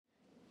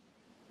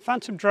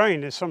Phantom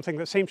drain is something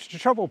that seems to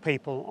trouble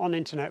people on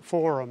internet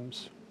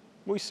forums.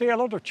 We see a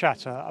lot of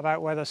chatter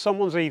about whether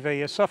someone's EV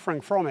is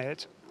suffering from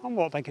it and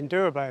what they can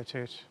do about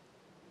it.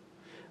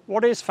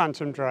 What is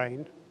phantom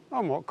drain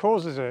and what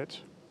causes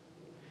it?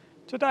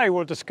 Today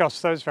we'll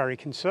discuss those very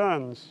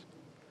concerns.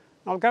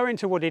 I'll go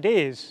into what it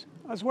is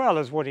as well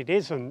as what it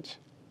isn't.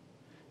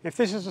 If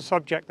this is a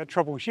subject that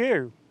troubles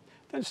you,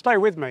 then stay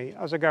with me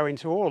as I go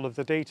into all of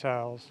the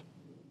details.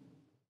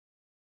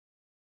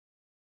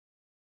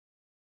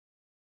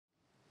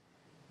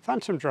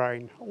 Phantom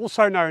drain,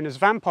 also known as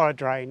vampire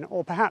drain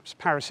or perhaps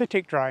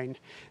parasitic drain,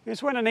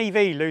 is when an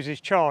EV loses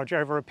charge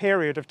over a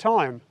period of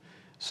time,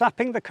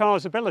 sapping the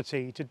car's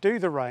ability to do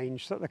the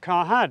range that the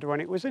car had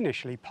when it was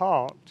initially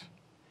parked.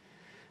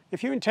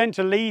 If you intend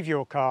to leave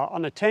your car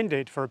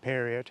unattended for a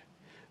period,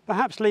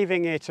 perhaps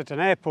leaving it at an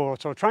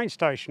airport or train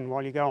station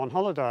while you go on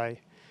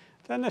holiday,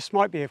 then this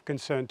might be of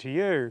concern to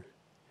you.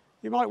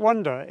 You might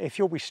wonder if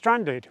you'll be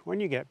stranded when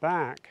you get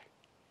back.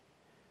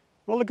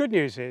 Well, the good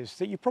news is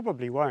that you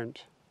probably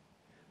won't.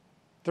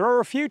 There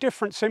are a few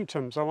different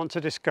symptoms I want to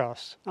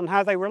discuss and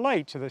how they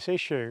relate to this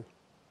issue.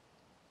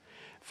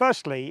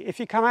 Firstly, if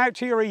you come out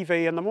to your EV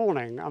in the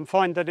morning and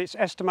find that its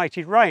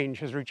estimated range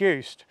has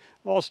reduced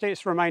whilst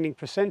its remaining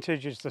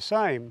percentage is the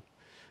same,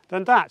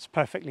 then that's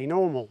perfectly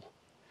normal.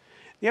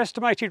 The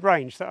estimated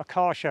range that a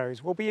car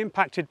shows will be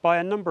impacted by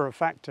a number of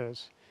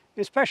factors,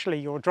 especially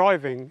your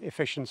driving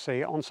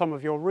efficiency on some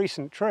of your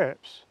recent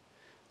trips,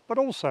 but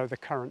also the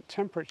current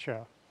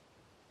temperature.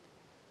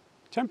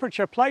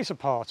 Temperature plays a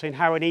part in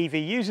how an EV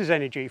uses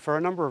energy for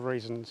a number of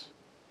reasons.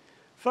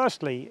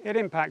 Firstly, it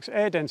impacts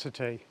air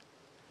density.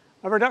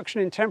 A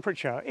reduction in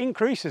temperature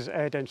increases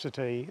air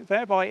density,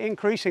 thereby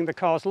increasing the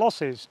car's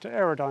losses to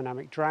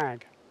aerodynamic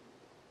drag.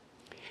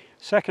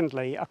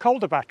 Secondly, a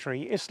colder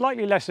battery is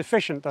slightly less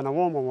efficient than a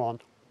warmer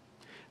one.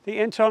 The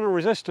internal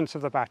resistance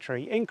of the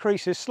battery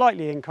increases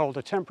slightly in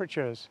colder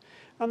temperatures,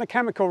 and the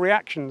chemical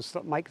reactions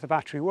that make the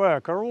battery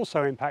work are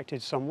also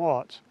impacted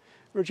somewhat,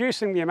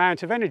 reducing the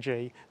amount of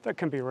energy that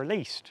can be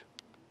released.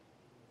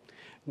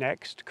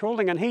 Next,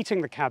 cooling and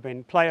heating the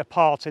cabin play a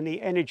part in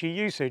the energy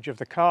usage of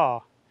the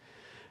car.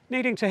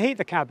 Needing to heat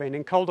the cabin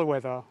in colder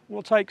weather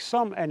will take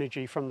some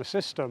energy from the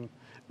system,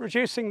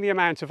 reducing the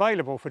amount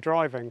available for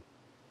driving.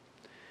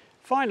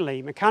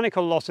 Finally,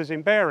 mechanical losses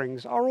in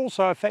bearings are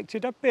also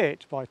affected a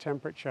bit by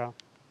temperature.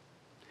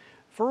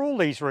 For all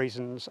these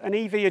reasons, an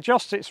EV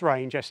adjusts its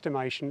range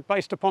estimation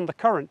based upon the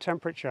current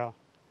temperature.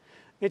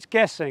 It's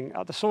guessing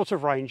at the sort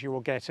of range you will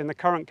get in the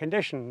current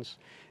conditions,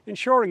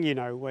 ensuring you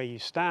know where you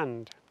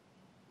stand.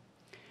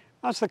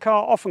 As the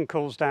car often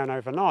cools down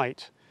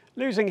overnight,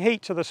 losing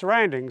heat to the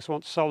surroundings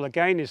once solar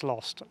gain is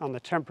lost and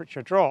the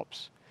temperature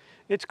drops,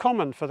 it's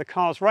common for the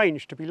car's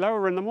range to be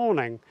lower in the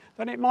morning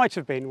than it might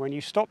have been when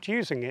you stopped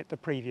using it the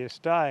previous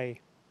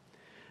day.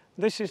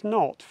 This is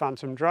not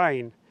phantom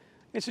drain.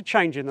 It's a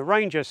change in the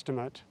range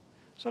estimate,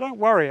 so don't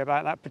worry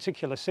about that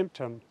particular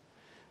symptom.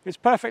 It's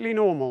perfectly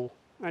normal,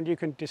 and you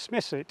can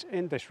dismiss it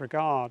in this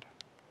regard.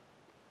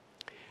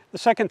 The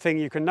second thing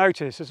you can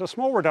notice is a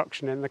small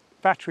reduction in the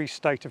battery's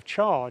state of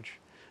charge,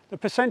 the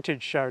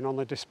percentage shown on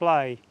the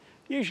display,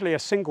 usually a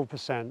single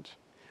percent,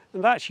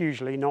 and that's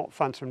usually not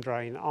phantom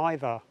drain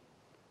either.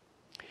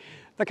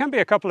 There can be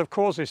a couple of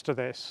causes to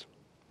this.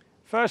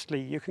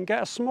 Firstly, you can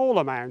get a small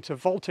amount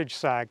of voltage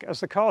sag as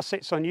the car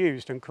sits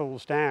unused and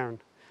cools down,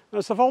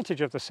 as the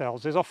voltage of the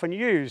cells is often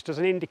used as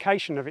an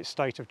indication of its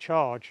state of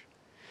charge.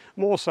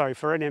 More so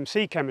for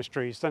NMC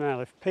chemistries than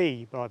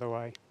LFP, by the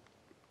way.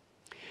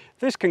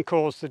 This can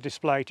cause the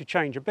display to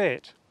change a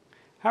bit.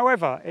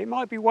 However, it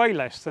might be way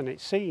less than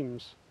it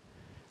seems.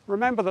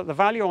 Remember that the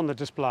value on the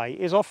display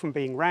is often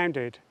being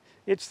rounded.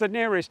 It's the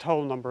nearest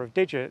whole number of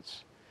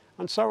digits,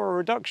 and so a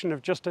reduction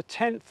of just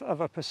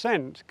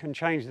 0.1% can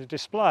change the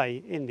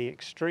display in the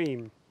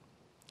extreme.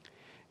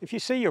 If you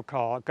see your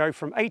car go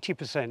from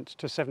 80%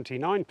 to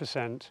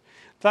 79%,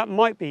 that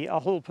might be a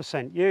whole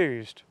percent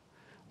used.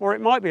 Or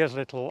it might be as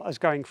little as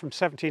going from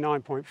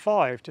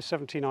 79.5 to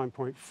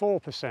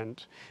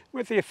 79.4%,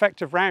 with the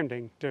effect of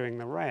rounding doing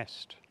the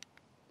rest.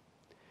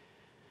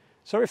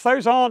 So if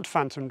those aren't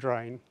phantom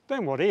drain,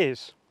 then what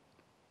is?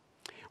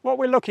 What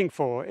we're looking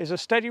for is a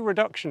steady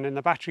reduction in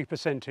the battery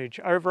percentage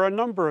over a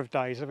number of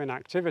days of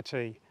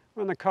inactivity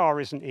when the car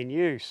isn't in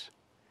use.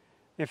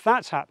 If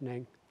that's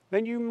happening,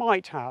 then you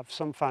might have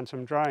some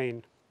phantom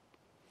drain.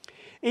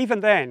 Even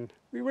then,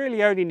 we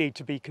really only need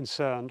to be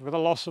concerned with a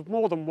loss of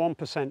more than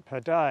 1% per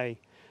day,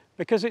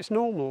 because it's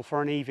normal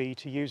for an EV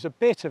to use a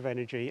bit of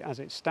energy as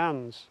it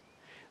stands.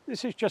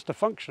 This is just a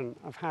function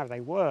of how they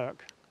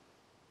work.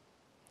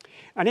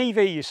 An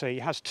EV, you see,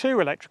 has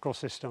two electrical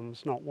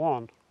systems, not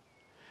one.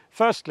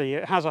 Firstly,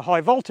 it has a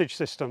high voltage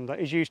system that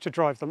is used to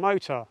drive the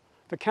motor,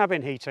 the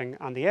cabin heating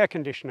and the air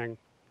conditioning.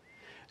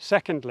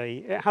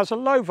 Secondly, it has a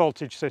low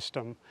voltage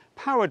system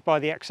powered by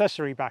the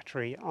accessory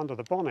battery under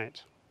the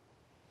bonnet.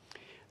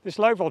 This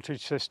low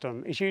voltage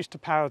system is used to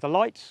power the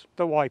lights,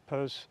 the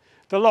wipers,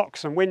 the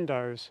locks and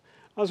windows,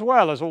 as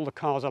well as all the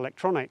car's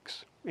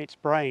electronics, its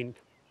brain.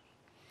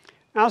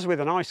 As with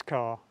an ICE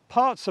car,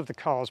 parts of the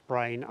car's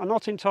brain are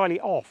not entirely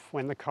off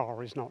when the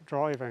car is not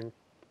driving.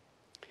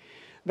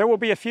 There will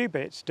be a few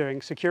bits doing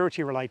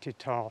security-related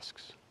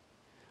tasks.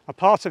 A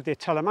part of the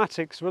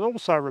telematics will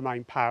also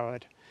remain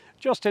powered,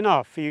 just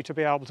enough for you to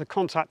be able to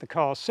contact the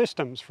car's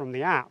systems from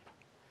the app.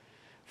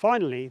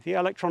 Finally, the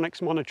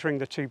electronics monitoring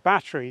the two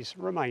batteries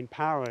remain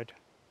powered.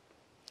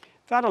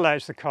 That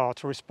allows the car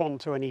to respond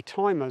to any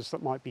timers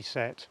that might be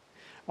set,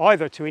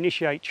 either to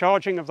initiate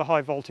charging of the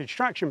high voltage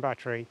traction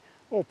battery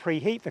or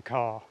preheat the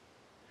car,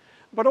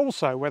 but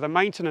also whether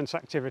maintenance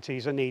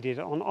activities are needed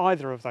on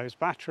either of those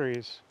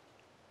batteries.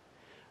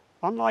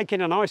 Unlike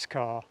in an ICE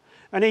car,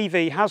 an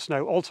EV has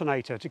no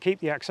alternator to keep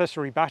the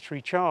accessory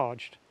battery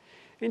charged.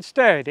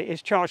 Instead, it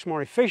is charged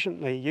more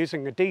efficiently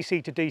using a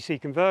DC to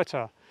DC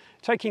converter,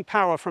 taking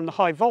power from the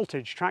high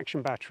voltage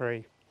traction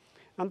battery.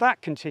 And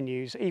that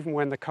continues even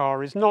when the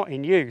car is not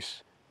in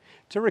use,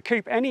 to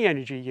recoup any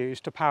energy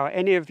used to power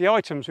any of the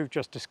items we've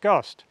just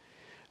discussed,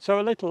 so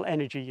a little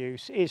energy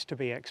use is to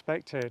be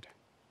expected.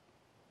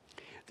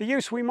 The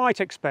use we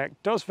might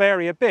expect does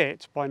vary a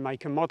bit by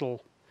make and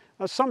model,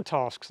 as some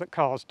tasks that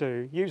cars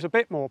do use a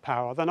bit more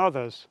power than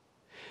others.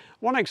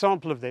 One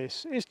example of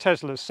this is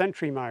Tesla's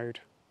Sentry mode.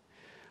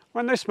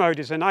 When this mode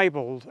is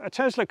enabled, a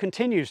Tesla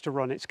continues to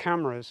run its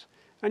cameras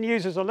and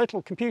uses a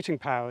little computing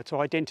power to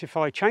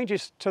identify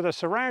changes to the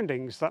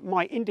surroundings that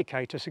might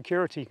indicate a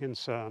security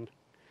concern.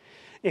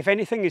 If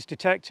anything is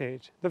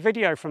detected, the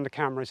video from the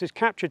cameras is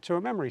captured to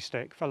a memory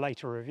stick for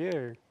later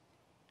review.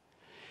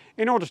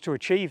 In order to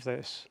achieve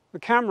this, the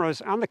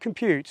cameras and the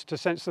compute to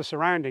sense the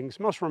surroundings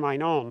must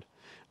remain on,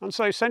 and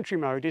so Sentry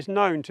mode is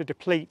known to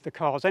deplete the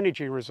car's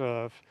energy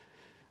reserve,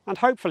 and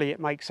hopefully it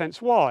makes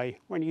sense why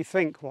when you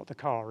think what the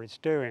car is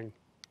doing.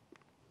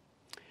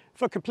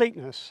 For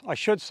completeness, I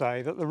should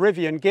say that the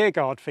Rivian gear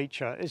guard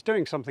feature is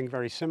doing something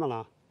very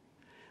similar.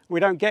 We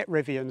don't get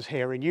Rivians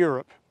here in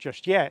Europe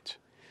just yet,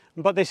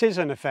 but this is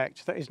an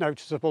effect that is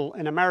noticeable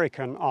in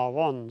American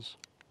R1s.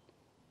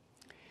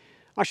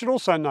 I should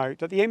also note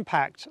that the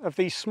impact of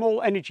these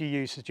small energy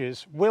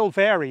usages will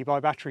vary by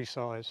battery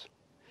size.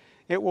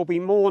 It will be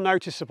more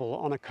noticeable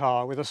on a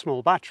car with a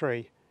small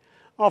battery.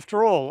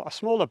 After all, a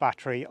smaller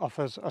battery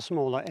offers a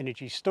smaller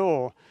energy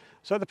store,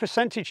 so the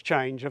percentage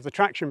change of the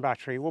traction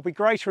battery will be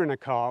greater in a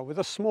car with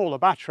a smaller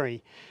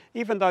battery,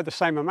 even though the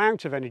same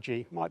amount of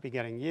energy might be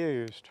getting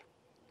used.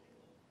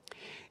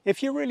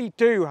 If you really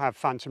do have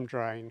phantom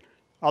drain,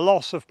 a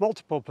loss of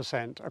multiple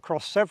percent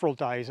across several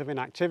days of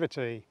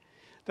inactivity,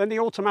 then the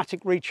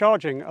automatic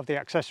recharging of the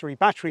accessory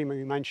battery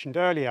we mentioned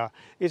earlier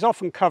is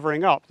often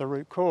covering up the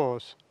root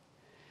cause.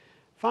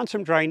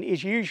 Phantom drain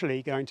is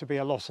usually going to be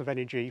a loss of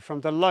energy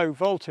from the low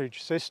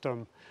voltage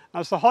system,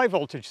 as the high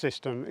voltage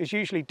system is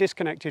usually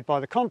disconnected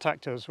by the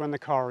contactors when the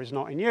car is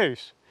not in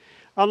use,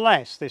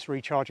 unless this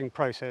recharging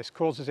process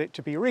causes it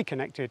to be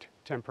reconnected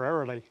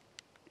temporarily.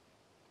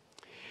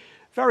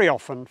 Very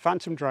often,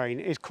 phantom drain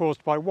is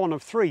caused by one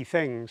of three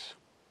things.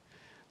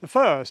 The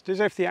first is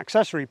if the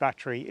accessory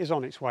battery is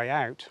on its way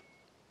out.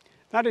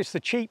 That is the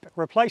cheap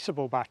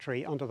replaceable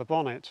battery under the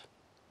bonnet.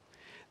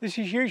 This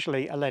is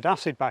usually a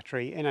lead-acid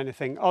battery in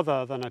anything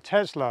other than a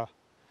Tesla.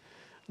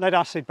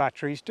 Lead-acid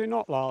batteries do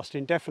not last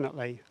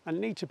indefinitely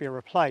and need to be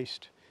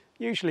replaced,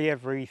 usually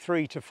every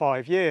 3 to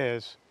 5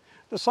 years,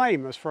 the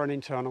same as for an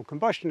internal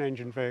combustion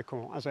engine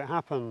vehicle as it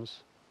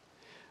happens.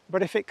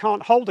 But if it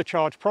can't hold a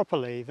charge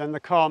properly, then the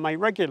car may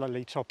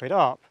regularly top it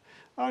up,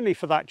 only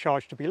for that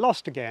charge to be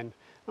lost again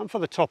and for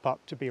the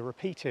top-up to be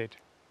repeated.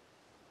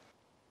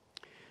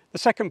 The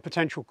second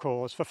potential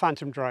cause for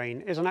phantom drain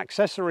is an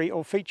accessory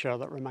or feature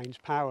that remains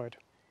powered.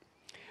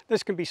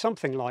 This can be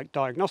something like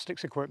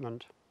diagnostics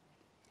equipment.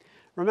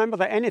 Remember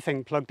that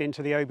anything plugged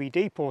into the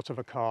OBD port of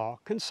a car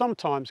can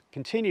sometimes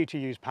continue to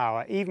use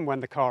power even when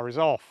the car is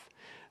off,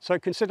 so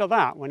consider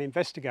that when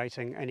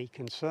investigating any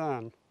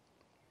concern.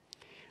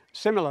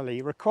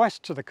 Similarly, requests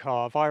to the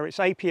car via its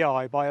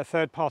API by a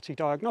third-party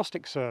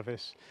diagnostic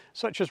service,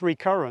 such as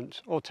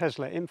Recurrent or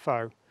Tesla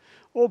Info,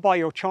 or by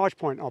your charge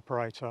point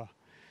operator,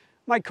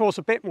 may cause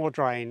a bit more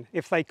drain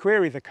if they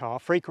query the car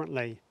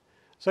frequently,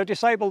 so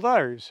disable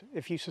those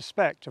if you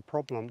suspect a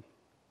problem.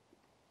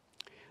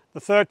 The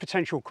third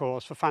potential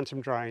cause for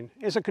phantom drain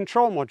is a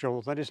control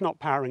module that is not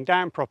powering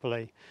down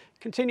properly,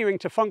 continuing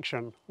to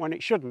function when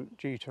it shouldn't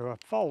due to a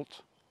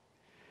fault.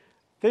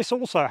 This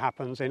also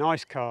happens in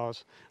ICE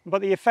cars,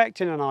 but the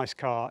effect in an ICE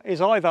car is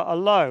either a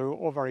low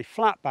or very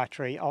flat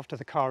battery after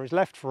the car is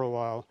left for a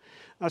while,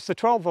 as the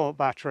 12-volt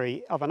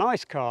battery of an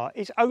ICE car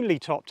is only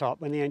topped up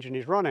when the engine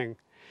is running,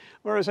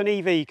 whereas an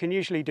EV can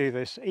usually do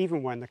this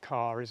even when the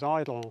car is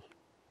idle.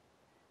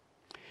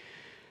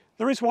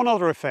 There is one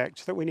other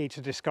effect that we need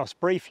to discuss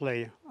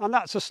briefly, and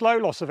that's a slow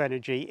loss of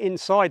energy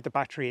inside the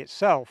battery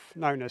itself,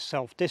 known as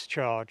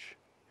self-discharge.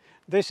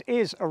 This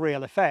is a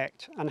real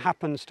effect and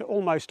happens to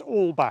almost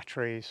all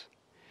batteries.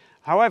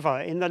 However,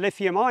 in the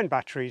lithium-ion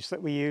batteries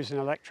that we use in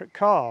electric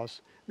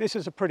cars, this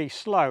is a pretty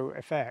slow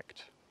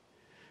effect.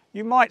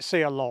 You might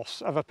see a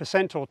loss of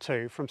 1% or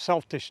 2% from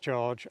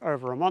self-discharge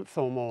over a month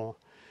or more,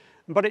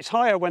 but it's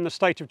higher when the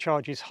state of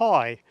charge is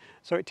high,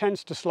 so it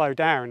tends to slow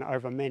down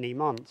over many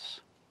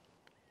months.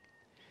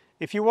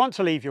 If you want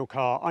to leave your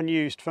car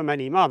unused for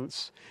many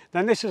months,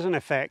 then this is an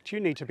effect you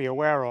need to be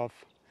aware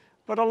of.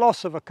 But a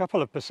loss of a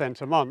couple of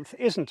 % a month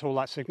isn't all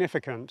that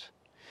significant.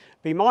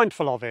 Be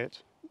mindful of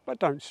it, but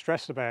don't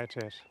stress about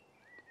it.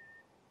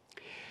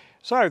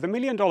 So the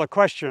million-dollar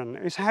question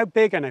is, how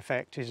big an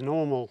effect is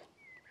normal?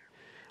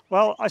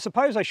 Well, I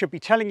suppose I should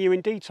be telling you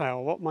in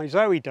detail what my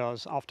Zoe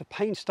does after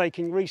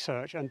painstaking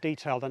research and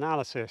detailed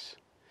analysis,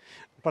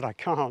 but I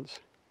can't.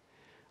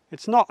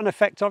 It's not an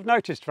effect I've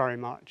noticed very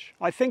much.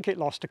 I think it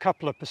lost a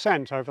couple of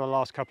 % over the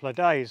last couple of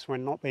days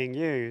when not being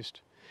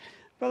used.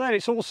 But then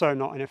it's also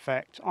not an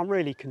effect I'm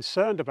really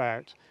concerned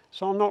about,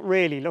 so I'm not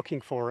really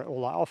looking for it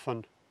all that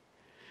often.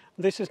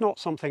 This is not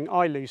something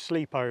I lose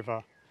sleep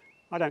over.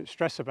 I don't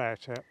stress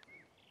about it.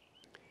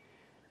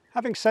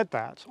 Having said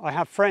that, I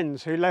have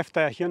friends who left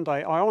their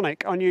Hyundai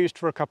Ioniq unused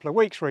for a couple of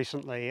weeks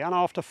recently, and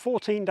after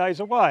 14 days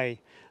away,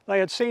 they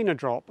had seen a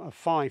drop of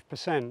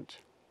 5%.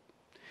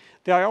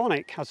 The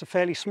Ioniq has a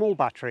fairly small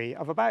battery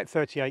of about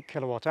 38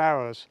 kilowatt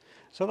hours,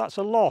 so that's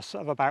a loss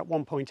of about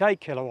 1.8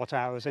 kilowatt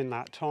hours in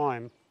that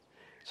time.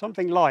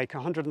 Something like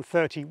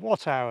 130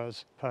 watt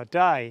hours per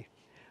day,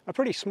 a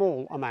pretty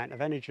small amount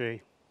of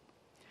energy.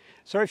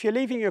 So if you're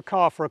leaving your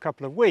car for a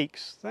couple of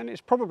weeks, then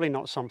it's probably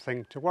not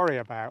something to worry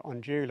about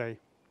unduly.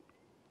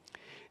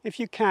 If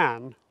you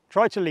can,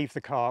 try to leave the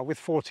car with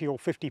 40 or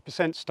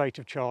 50% state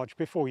of charge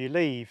before you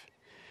leave.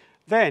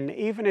 Then,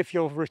 even if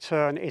your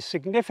return is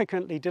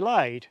significantly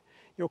delayed,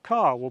 your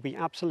car will be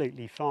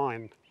absolutely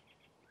fine.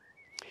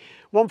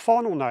 One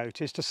final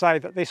note is to say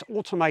that this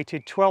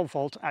automated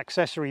 12-volt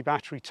accessory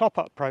battery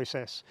top-up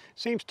process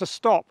seems to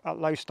stop at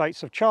low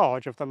states of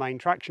charge of the main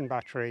traction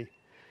battery.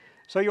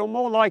 So you're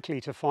more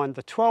likely to find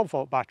the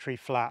 12-volt battery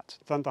flat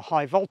than the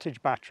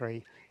high-voltage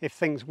battery if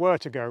things were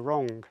to go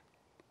wrong.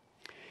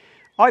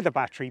 Either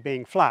battery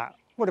being flat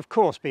would of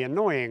course be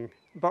annoying,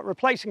 but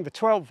replacing the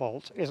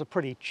 12-volt is a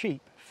pretty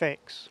cheap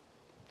fix.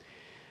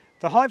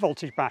 The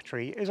high-voltage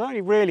battery is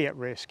only really at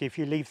risk if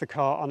you leave the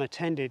car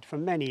unattended for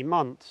many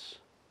months.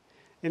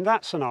 In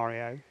that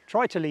scenario,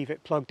 try to leave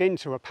it plugged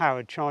into a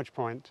powered charge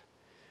point.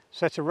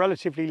 Set a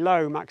relatively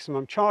low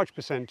maximum charge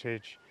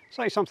percentage,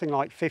 say something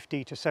like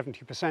 50 to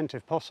 70%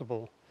 if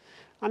possible,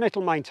 and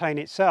it'll maintain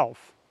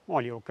itself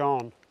while you're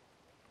gone.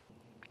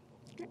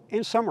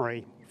 In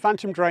summary,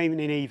 phantom drain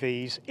in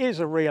EVs is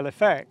a real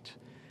effect,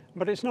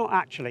 but it's not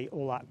actually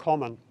all that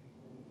common.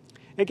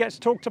 It gets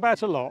talked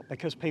about a lot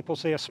because people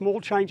see a small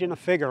change in a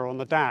figure on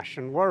the dash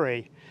and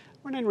worry,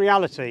 when in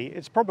reality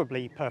it's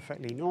probably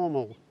perfectly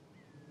normal.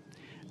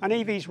 An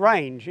EV's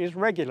range is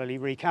regularly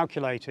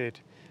recalculated,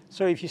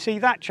 so if you see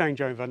that change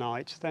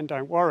overnight, then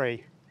don't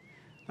worry.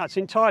 That's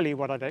entirely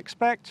what I'd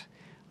expect,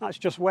 that's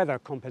just weather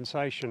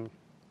compensation.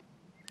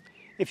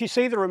 If you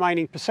see the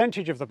remaining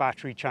percentage of the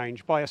battery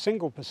change by a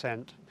single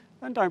 %,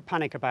 then don't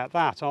panic about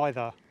that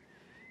either.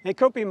 It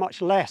could be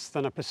much less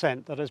than a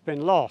 % that has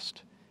been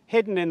lost,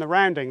 hidden in the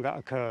rounding that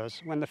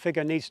occurs when the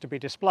figure needs to be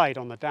displayed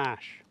on the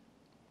dash.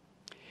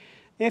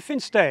 If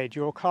instead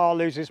your car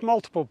loses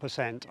multiple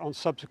 % on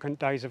subsequent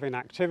days of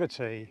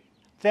inactivity,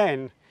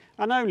 then,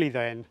 and only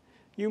then,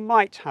 you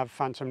might have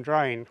phantom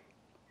drain.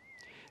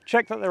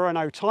 Check that there are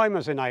no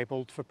timers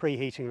enabled for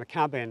preheating the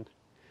cabin.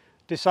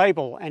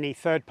 Disable any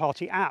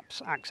third-party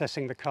apps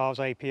accessing the car's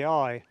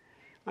API,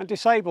 and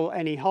disable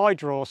any high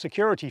draw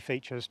security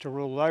features to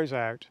rule those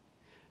out.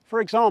 For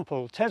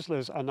example,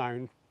 Teslas are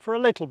known for a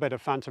little bit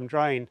of phantom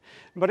drain,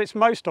 but it's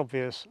most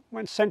obvious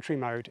when Sentry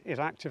mode is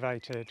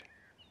activated.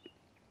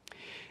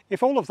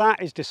 If all of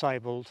that is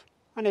disabled,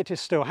 and it is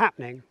still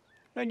happening,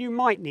 then you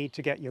might need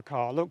to get your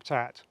car looked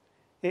at.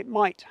 It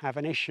might have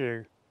an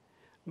issue,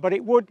 but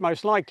it would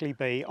most likely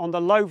be on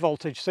the low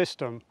voltage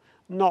system,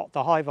 not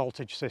the high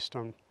voltage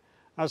system,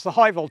 as the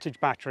high voltage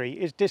battery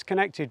is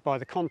disconnected by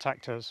the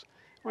contactors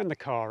when the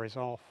car is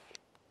off.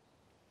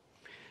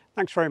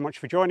 Thanks very much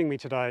for joining me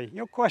today.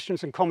 Your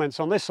questions and comments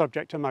on this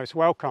subject are most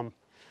welcome.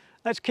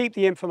 Let's keep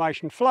the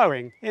information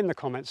flowing in the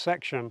comments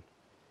section.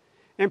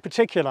 In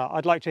particular,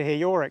 I'd like to hear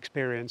your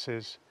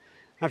experiences.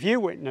 Have you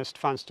witnessed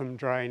phantom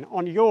drain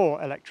on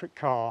your electric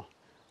car?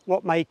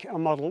 What make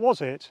and model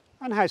was it,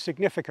 and how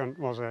significant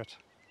was it?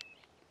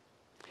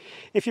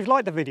 If you've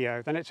liked the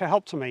video, then it's a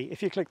help to me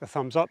if you click the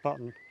thumbs up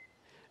button.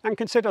 And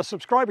consider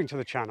subscribing to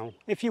the channel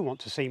if you want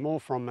to see more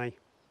from me.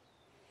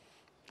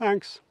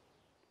 Thanks.